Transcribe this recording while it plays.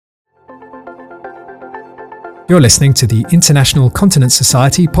You're listening to the International Continence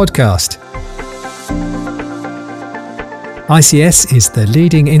Society podcast. ICS is the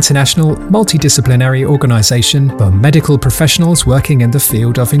leading international multidisciplinary organisation for medical professionals working in the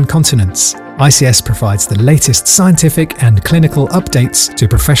field of incontinence. ICS provides the latest scientific and clinical updates to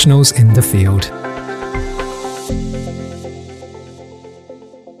professionals in the field.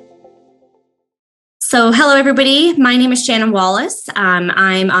 So hello, everybody. My name is Shannon Wallace.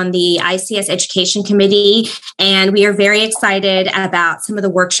 I'm on the ICS Education Committee, and we are very excited about some of the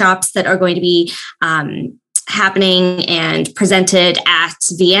workshops that are going to be happening and presented at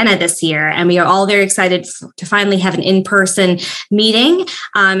Vienna this year. And we are all very excited to finally have an in-person meeting.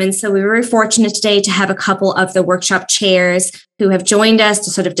 And so we were very fortunate today to have a couple of the workshop chairs who have joined us to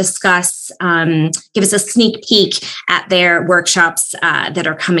sort of discuss, give us a sneak peek at their workshops that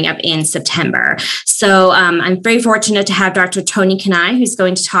are coming up in September. So I'm very fortunate to have Dr. Tony Kanai, who's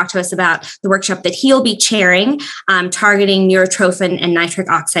going to talk to us about the workshop that he'll be chairing, targeting neurotrophin and nitric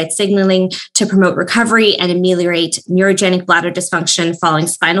oxide signaling to promote recovery and ameliorate neurogenic bladder dysfunction following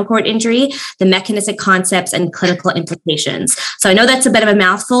spinal cord injury, the mechanistic concepts and clinical implications. So I know that's a bit of a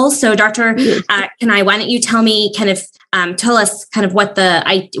mouthful. So Dr. Kanai, why don't you tell me tell us kind of where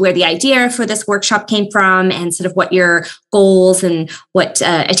the idea for this workshop came from and sort of what your goals and what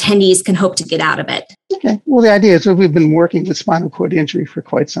attendees can hope to get out of it. Okay. Well, the idea is that we've been working with spinal cord injury for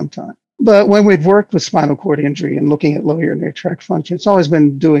quite some time. But when we've worked with spinal cord injury and looking at lower urinary tract function, it's always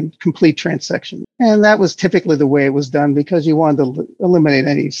been doing complete transection. And that was typically the way it was done because you wanted to eliminate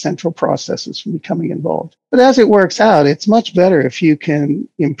any central processes from becoming involved. But as it works out, it's much better if you can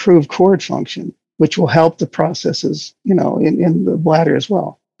improve cord function, which will help the processes, in the bladder as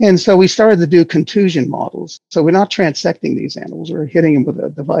well. And so we started to do contusion models. So we're not transecting these animals. We're hitting them with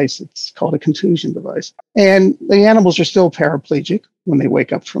a device. It's called a contusion device. And the animals are still paraplegic when they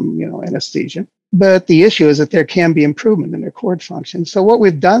wake up from, anesthesia. But the issue is that there can be improvement in their cord function. So what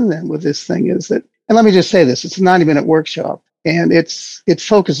we've done then with this thing is that, and let me just say this, it's a 90-minute workshop, and it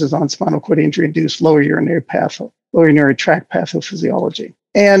focuses on spinal cord injury-induced lower urinary tract pathophysiology.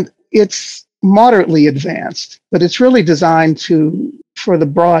 And it's moderately advanced, but it's really designed for the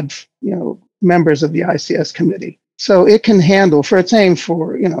broad, members of the ICS committee. So it can handle, for its aim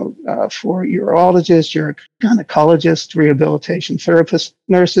for urologists, gynecologists, rehabilitation therapists,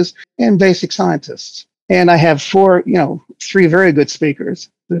 nurses, and basic scientists. And I have three very good speakers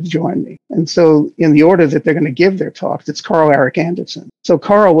that have joined me. And so in the order that they're going to give their talks, it's Carl Erik Anderson. So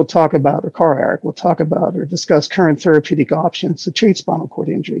Carl will talk about or discuss current therapeutic options to treat spinal cord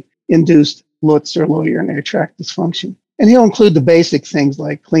injury induced LUTS or lower urinary tract dysfunction. And he'll include the basic things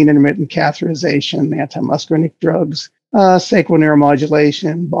like clean intermittent catheterization, antimuscarinic drugs, sacral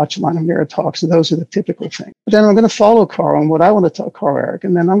neuromodulation, botulinum neurotoxin. Those are the typical things. But then I'm going to follow Carl on what I want to talk, Carl Erik,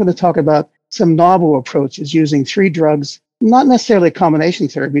 and then I'm going to talk about some novel approaches using 3 drugs, not necessarily combination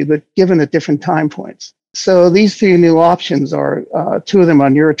therapy, but given at different time points. So these 3 new options are, 2 of them are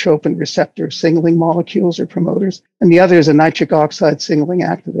neurotrophin receptor signaling molecules or promoters, and the other is a nitric oxide signaling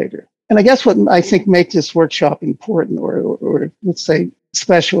activator. And I guess what I think makes this workshop important, or let's say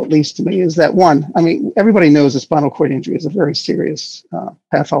special, at least to me, is that everybody knows that spinal cord injury is a very serious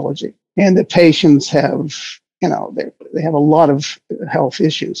pathology, and that patients have, they have a lot of health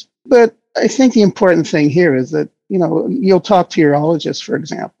issues. But I think the important thing here is that, you'll talk to urologists, for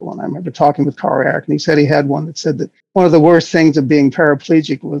example, and I remember talking with Carl Erik, and he said he had one that said that one of the worst things of being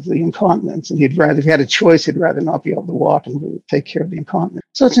paraplegic was the incontinence, and if he had a choice, he'd rather not be able to walk and take care of the incontinence.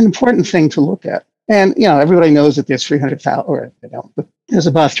 So it's an important thing to look at. And, everybody knows that there's 300,000, but there's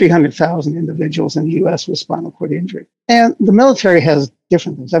about 300,000 individuals in the U.S. with spinal cord injury. And the military has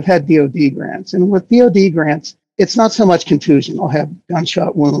different things. I've had DOD grants, and with DOD grants, it's not so much contusion. I'll have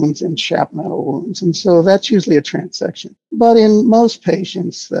gunshot wounds and shrapnel wounds. And so that's usually a transection. But in most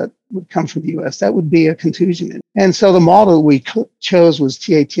patients that would come from the US, that would be a contusion. And so the model we chose was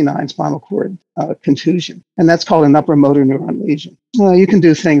T8T9 spinal cord contusion. And that's called an upper motor neuron lesion. You can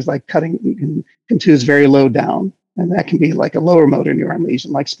do things like you can contuse very low down. And that can be like a lower motor neuron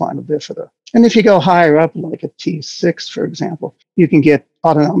lesion, like spinal bifida. And if you go higher up, like a T6, for example, you can get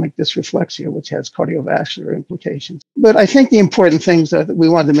autonomic dysreflexia, which has cardiovascular implications. But I think the important things that we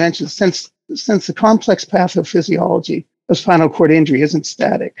wanted to mention, since the complex pathophysiology of spinal cord injury isn't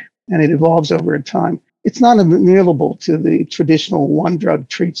static and it evolves over time, it's not amenable to the traditional one drug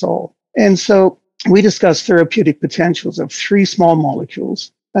treats all. And so we discussed therapeutic potentials of 3 small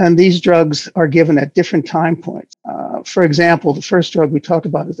molecules. And these drugs are given at different time points. For example, the first drug we talk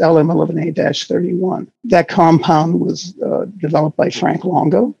about is LM11A-31. That compound was developed by Frank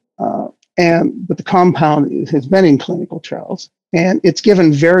Longo, but the compound has been in clinical trials, and it's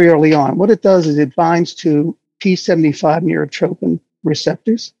given very early on. What it does is it binds to P75 neurotropin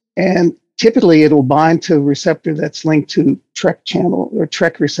receptors. And typically it'll bind to a receptor that's linked to TREC channel or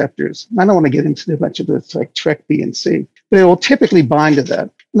TREC receptors. I don't want to get into much of this, like TREC B and C, but it will typically bind to that.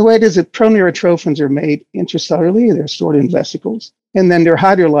 And the way it is that proneurotrophins are made intracellularly, they're stored in vesicles, and then they're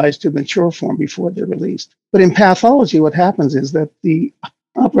hydrolyzed to mature form before they're released. But in pathology, what happens is that the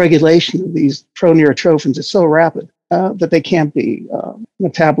upregulation of these proneurotrophins is so rapid that they can't be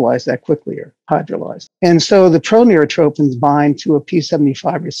metabolized that quickly or hydrolyzed. And so the proneurotrophins bind to a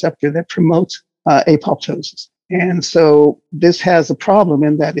P75 receptor that promotes apoptosis. And so this has a problem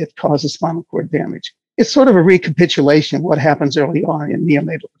in that it causes spinal cord damage. It's sort of a recapitulation of what happens early on in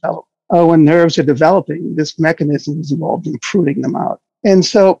neonatal development. When nerves are developing, this mechanism is involved in pruning them out. And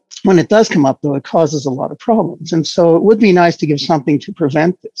so when it does come up, though, it causes a lot of problems. And so it would be nice to give something to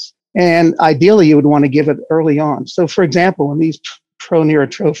prevent this. And ideally, you would want to give it early on. So, for example, when these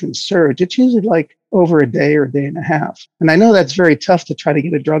proneurotrophins surge, it's usually like over a day or a day and a half. And I know that's very tough to try to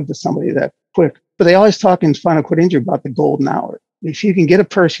get a drug to somebody that quick, but they always talk in spinal cord injury about the golden hour. If you can get a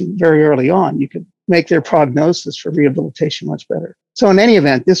person very early on, you could make their prognosis for rehabilitation much better. So in any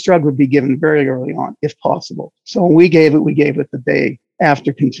event, this drug would be given very early on, if possible. So when we gave it the day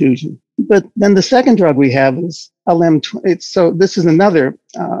after contusion. But then the second drug we have is so this is another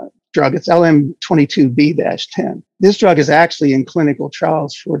drug. It's LM22B-10. This drug is actually in clinical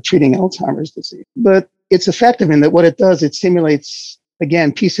trials for treating Alzheimer's disease. But it's effective in that what it does, it stimulates,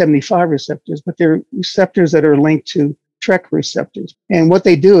 again, P75 receptors, but they're receptors that are linked to TREC receptors. And what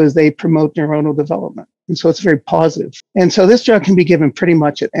they do is they promote neuronal development. And so it's very positive. And so this drug can be given pretty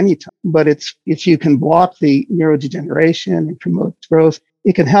much at any time. But if you can block the neurodegeneration and promote growth,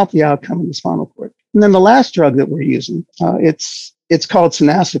 it can help the outcome in the spinal cord. And then the last drug that we're using, it's called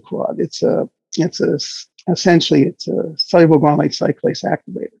Synasiquad. Essentially it's a soluble guanylate cyclase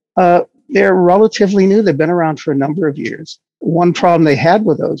activator. They're relatively new. They've been around for a number of years. One problem they had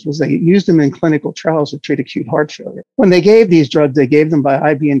with those was they used them in clinical trials to treat acute heart failure. When they gave these drugs, they gave them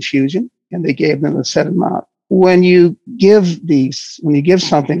by IV infusion, and they gave them a set amount. When you give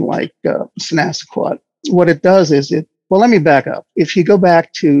something like Synasiquad, what it does is let me back up. If you go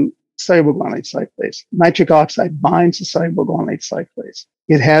back to soluble guanylate cyclase, nitric oxide binds to soluble guanylate cyclase.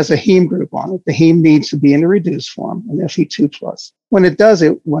 It has a heme group on it. The heme needs to be in a reduced form, an Fe2+. When it does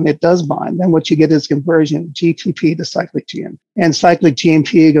bind, then what you get is conversion of GTP to cyclic GMP. And cyclic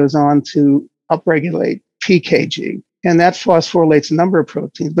GMP goes on to upregulate PKG. And that phosphorylates a number of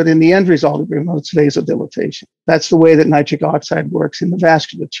proteins, but in the end result, it promotes vasodilatation. That's the way that nitric oxide works in the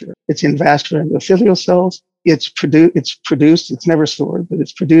vasculature. It's in vascular endothelial cells. It's produced, it's never stored, but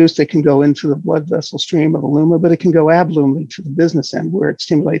it's produced. It can go into the blood vessel stream of the luma, but it can go abluminally to the business end where it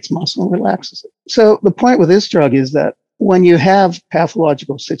stimulates muscle and relaxes it. So the point with this drug is that when you have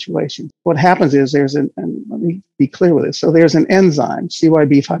pathological situations, what happens is and let me be clear with this. So there's an enzyme,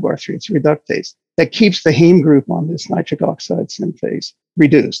 CYB5R3, it's reductase, that keeps the heme group on this nitric oxide synthase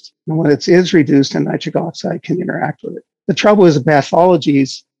reduced. And when it is reduced, then nitric oxide can interact with it. The trouble is the pathology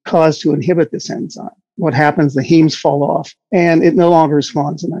is caused to inhibit this enzyme. What happens, the hemes fall off and it no longer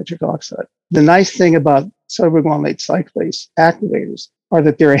responds to nitric oxide. The nice thing about soluble guanylate cyclase activators are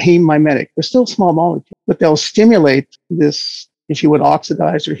that they're a heme mimetic. They're still small molecules, but they'll stimulate this, if you would,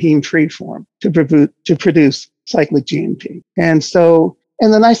 oxidized or heme-free form to produce cyclic GMP. And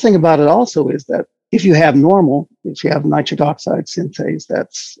the nice thing about it also is that if you have nitric oxide synthase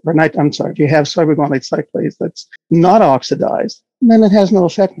if you have soluble guanylate cyclase that's not oxidized, then it has no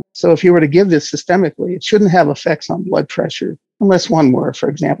effect. So if you were to give this systemically, it shouldn't have effects on blood pressure unless one were, for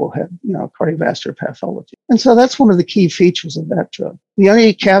example, had cardiovascular pathology. And so that's one of the key features of that drug. The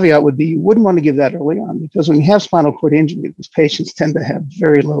only caveat would be you wouldn't want to give that early on because when you have spinal cord injury, these patients tend to have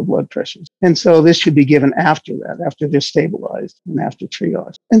very low blood pressures. And so this should be given after that, after they're stabilized and after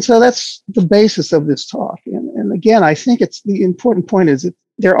triage. And so that's the basis of this talk. And again, I think the important point is that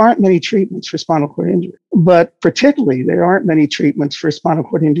there aren't many treatments for spinal cord injury, but particularly there aren't many treatments for spinal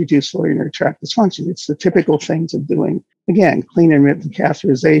cord injury-induced lower urinary tract dysfunction. It's the typical things of doing, again, clean intermittent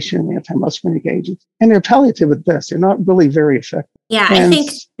catheterization, antimuscarinic agents, and they're palliative at best. They're not really very effective. Yeah, I think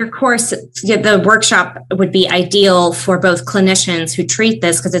your course, the workshop would be ideal for both clinicians who treat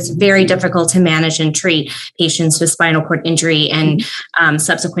this because it's very difficult to manage and treat patients with spinal cord injury and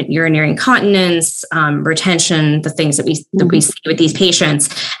subsequent urinary incontinence, retention, the things that we see with these patients.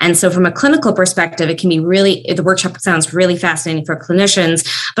 And so from a clinical perspective, it can be the workshop sounds really fascinating for clinicians,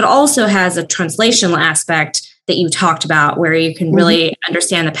 but also has a translational aspect that you talked about where you can really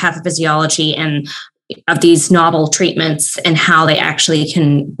understand the pathophysiology and of these novel treatments and how they actually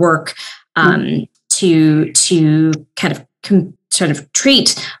can work to kind of sort of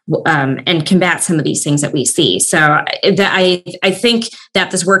treat and combat some of these things that we see. So I think that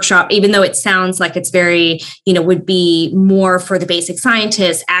this workshop, even though it sounds like it's very, would be more for the basic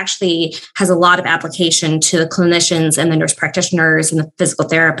scientists, actually has a lot of application to the clinicians and the nurse practitioners and the physical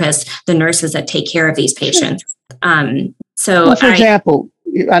therapists, the nurses that take care of these patients. For example,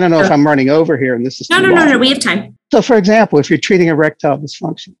 I don't know if I'm running over here and this is No, we have time. So for example, if you're treating erectile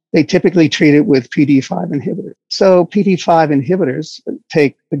dysfunction, they typically treat it with PDE5 inhibitors. So PDE5 inhibitors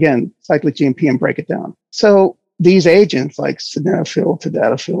take, again, cyclic GMP and break it down. So these agents like sildenafil,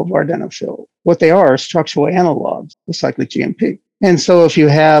 tadalafil, vardenafil, what they are structural analogs of cyclic GMP. And so if you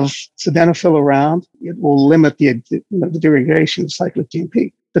have sildenafil around, it will limit the degradation of cyclic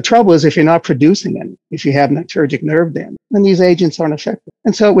GMP. The trouble is if you're not producing any, if you have natriuretic nerve damage, then these agents aren't effective.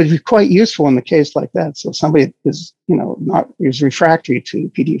 And so it would be quite useful in the case like that. So if somebody is, is refractory to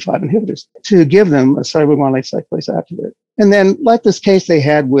PDE5 inhibitors, to give them a soluble guanylate cyclase activator. And then like this case they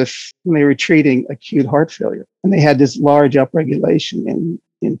had when they were treating acute heart failure, and they had this large upregulation in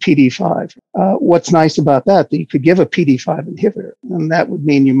PDE5. What's nice about that you could give a PDE5 inhibitor, and that would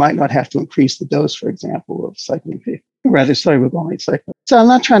mean you might not have to increase the dose, for example, of cyclin P, rather soluble guanylate cyclase. So I'm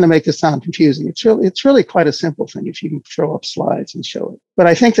not trying to make this sound confusing. It's really quite a simple thing if you can throw up slides and show it. But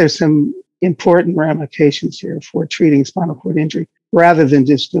I think there's some important ramifications here for treating spinal cord injury, rather than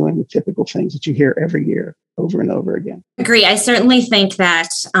just doing the typical things that you hear every year over and over again. Agree. I certainly think that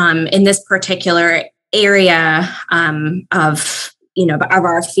in this particular area of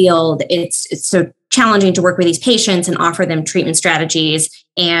our field, it's so challenging to work with these patients and offer them treatment strategies,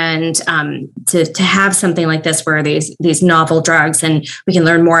 and to have something like this where these novel drugs, and we can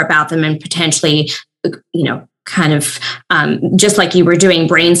learn more about them and potentially, kind of just like you were doing,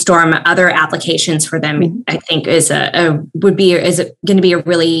 brainstorm other applications for them. Mm-hmm. I think is going to be a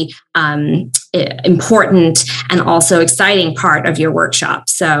really important and also exciting part of your workshop.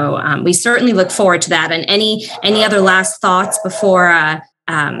 So we certainly look forward to that. And any other last thoughts before?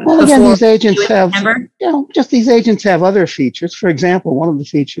 These agents have, these agents have other features. For example, one of the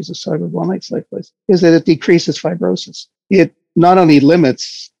features of soluble guanylate cyclase is that it decreases fibrosis. It not only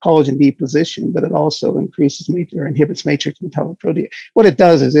limits collagen deposition, but it also inhibits matrix metalloprotease. What it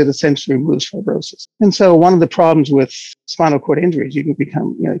does is it essentially removes fibrosis. And so one of the problems with spinal cord injuries, you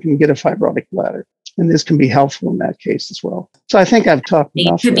can get a fibrotic bladder, and this can be helpful in that case as well. So I think I've talked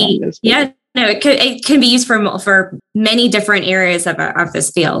enough around this. Yeah. No, it can be used for many different areas of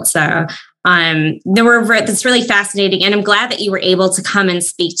this field. So that's really fascinating, and I'm glad that you were able to come and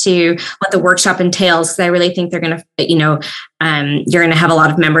speak to what the workshop entails, because I really think they're going to, you're going to have a lot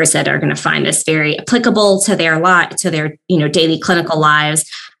of members that are going to find this very applicable to their daily clinical lives,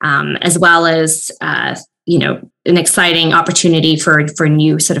 as well as an exciting opportunity for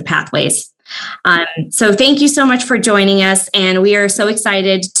new sort of pathways. So thank you so much for joining us, and we are so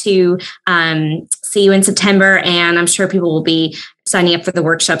excited to see you in September, and I'm sure people will be signing up for the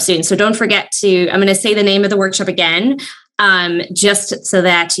workshop soon. So don't forget I'm going to say the name of the workshop again, just so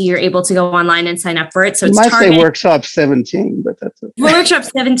that you're able to go online and sign up for it. So you might say workshop 17, but that's okay. Workshop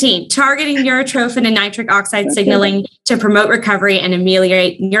 17, targeting neurotrophin and nitric oxide signaling to promote recovery and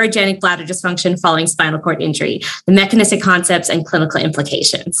ameliorate neurogenic bladder dysfunction following spinal cord injury, the mechanistic concepts and clinical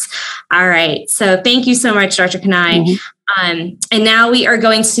implications. All right. So thank you so much, Dr. Kanai. Mm-hmm. And now we are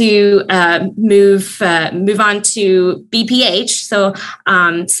going to move on to BPH. So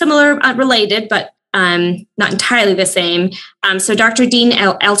similar, related, but not entirely the same. So Dr. Dean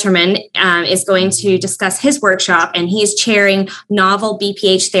Elterman is going to discuss his workshop, and he is chairing Novel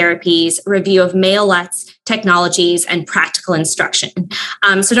BPH Therapies, Review of Mayo LUTs, Technologies, and Practical Instruction.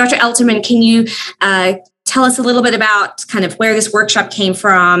 So Dr. Elterman, can you tell us a little bit about kind of where this workshop came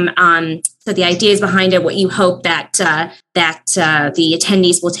from, so the ideas behind it, what you hope that the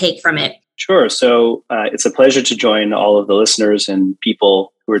attendees will take from it? Sure. So it's a pleasure to join all of the listeners and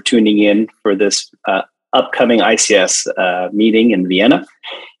people who are tuning in for this upcoming ICS meeting in Vienna.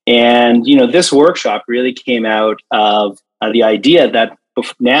 And, this workshop really came out of the idea that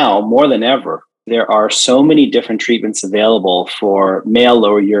now, more than ever, there are so many different treatments available for male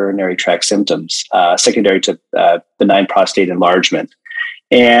lower urinary tract symptoms, secondary to benign prostate enlargement.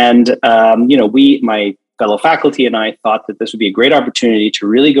 And, my fellow faculty and I thought that this would be a great opportunity to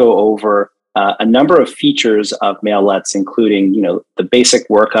really go over a number of features of male LUTs, including, the basic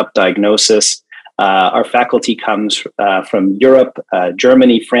workup diagnosis. Our faculty comes from Europe,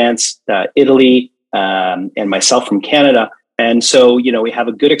 Germany, France, Italy, and myself from Canada. And so, we have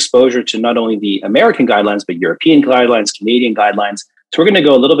a good exposure to not only the American guidelines, but European guidelines, Canadian guidelines. So we're going to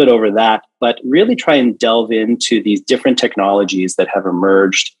go a little bit over that, but really try and delve into these different technologies that have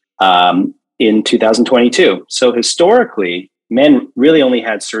emerged in 2022. So historically, men really only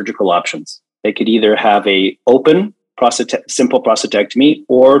had surgical options. They could either have a open simple prostatectomy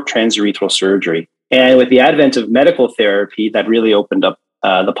or transurethral surgery. And with the advent of medical therapy, that really opened up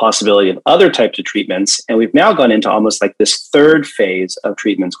the possibility of other types of treatments. And we've now gone into almost like this third phase of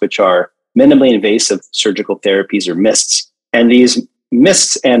treatments, which are minimally invasive surgical therapies or MISTs. And these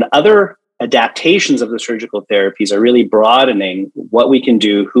MISTs and other adaptations of the surgical therapies are really broadening what we can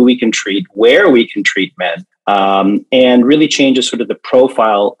do, who we can treat, where we can treat men, and really changes sort of the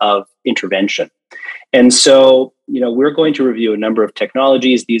profile of intervention. And so, we're going to review a number of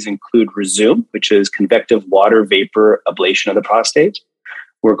technologies. These include Rezum, which is convective water vapor ablation of the prostate.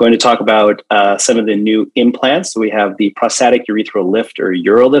 We're going to talk about some of the new implants. So we have the prostatic urethral lift or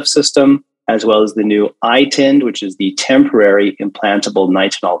UroLift system, as well as the new iTind, which is the temporary implantable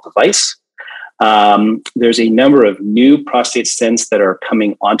nitinol device. There's a number of new prostate stents that are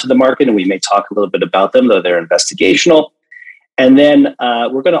coming onto the market, and we may talk a little bit about them, though they're investigational. And then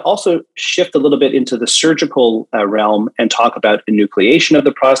we're going to also shift a little bit into the surgical realm and talk about enucleation of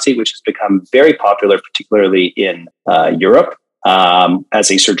the prostate, which has become very popular, particularly in Europe, as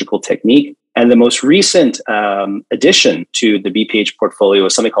a surgical technique. And the most recent addition to the BPH portfolio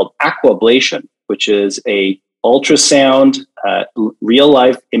is something called aquablation, which is a ultrasound,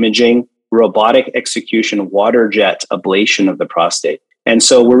 real-life imaging, robotic execution water jet ablation of the prostate. And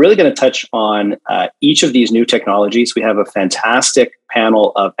so we're really going to touch on each of these new technologies. We have a fantastic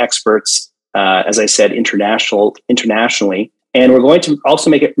panel of experts, as I said, internationally. And we're going to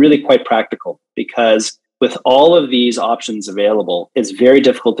also make it really quite practical, because with all of these options available, it's very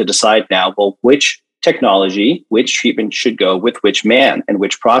difficult to decide now, well, which technology, which treatment should go with which man and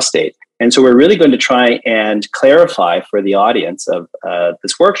which prostate. And so we're really going to try and clarify for the audience of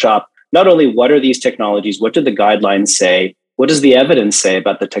this workshop, not only what are these technologies, what do the guidelines say, what does the evidence say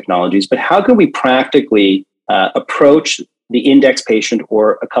about the technologies, but how can we practically approach the index patient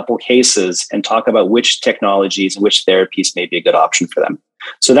or a couple cases and talk about which technologies and which therapies may be a good option for them.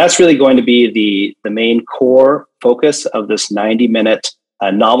 So that's really going to be the main core focus of this 90-minute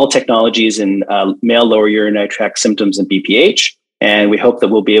novel technologies in male lower urinary tract symptoms and BPH. And we hope that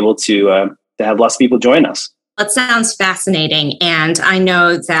we'll be able to have lots of people join us. That sounds fascinating. And I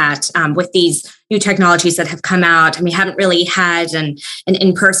know that with these new technologies that have come out, and we haven't really had an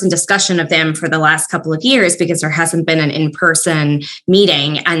in-person discussion of them for the last couple of years because there hasn't been an in-person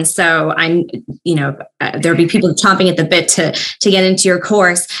meeting. And so there'll be people chomping at the bit to get into your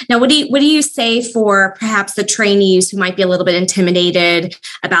course. Now, what do you say for perhaps the trainees who might be a little bit intimidated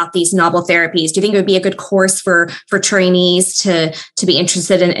about these novel therapies? Do you think it would be a good course for trainees to be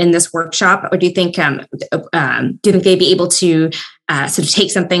interested in this workshop? Or do you think they'd be able to sort of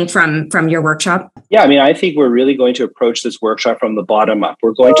take something from your workshop? Yeah, I think we're really going to approach this workshop from the bottom up.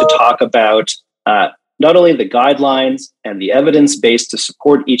 We're going to talk about not only the guidelines and the evidence base to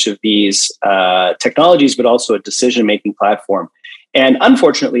support each of these technologies, but also a decision-making platform. And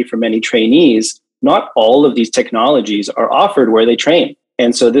unfortunately for many trainees, not all of these technologies are offered where they train.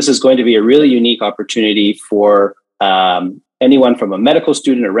 And so this is going to be a really unique opportunity for anyone from a medical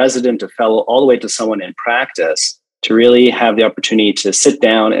student, a resident, a fellow, all the way to someone in practice to really have the opportunity to sit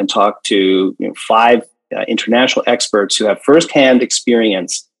down and talk to 5 international experts who have firsthand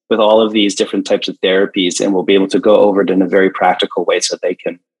experience with all of these different types of therapies, and will be able to go over it in a very practical way so they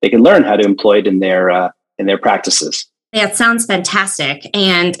can learn how to employ it in their practices. Yeah, it sounds fantastic.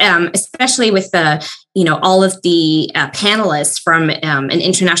 And especially with all of the panelists from an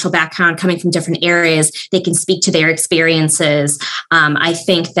international background coming from different areas, they can speak to their experiences. I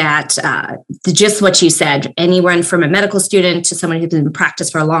think that just what you said, anyone from a medical student to someone who's been in practice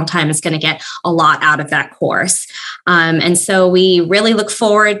for a long time is going to get a lot out of that course. And so we really look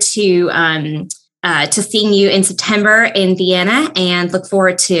forward to seeing you in September in Vienna, and look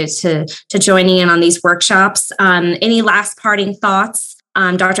forward to joining in on these workshops. Any last parting thoughts,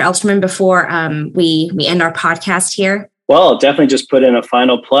 Dr. Elsterman, before we end our podcast here? Well, I'll definitely just put in a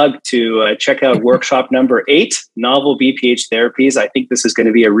final plug to check out workshop number 8, Novel BPH Therapies. I think this is going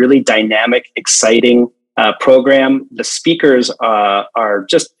to be a really dynamic, exciting program. The speakers are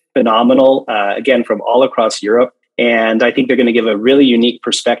just phenomenal, again, from all across Europe. And I think they're going to give a really unique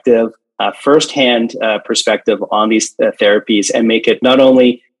perspective, firsthand perspective on these therapies, and make it not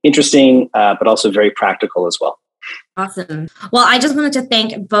only interesting, but also very practical as well. Awesome. Well, I just wanted to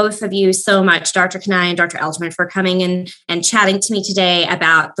thank both of you so much, Dr. Kanai and Dr. Elsterman, for coming in and chatting to me today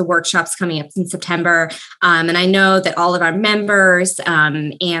about the workshops coming up in September. And I know that all of our members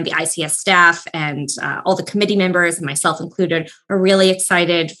and the ICS staff and all the committee members, and myself included, are really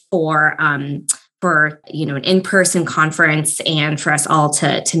excited for for an in-person conference and for us all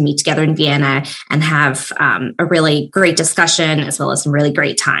to meet together in Vienna and have a really great discussion as well as some really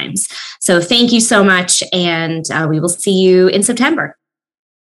great times. So thank you so much, and we will see you in September.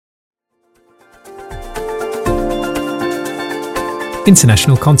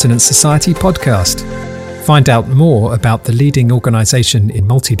 International Continence Society podcast. Find out more about the leading organisation in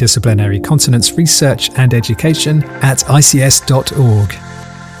multidisciplinary continence research and education at ics.org.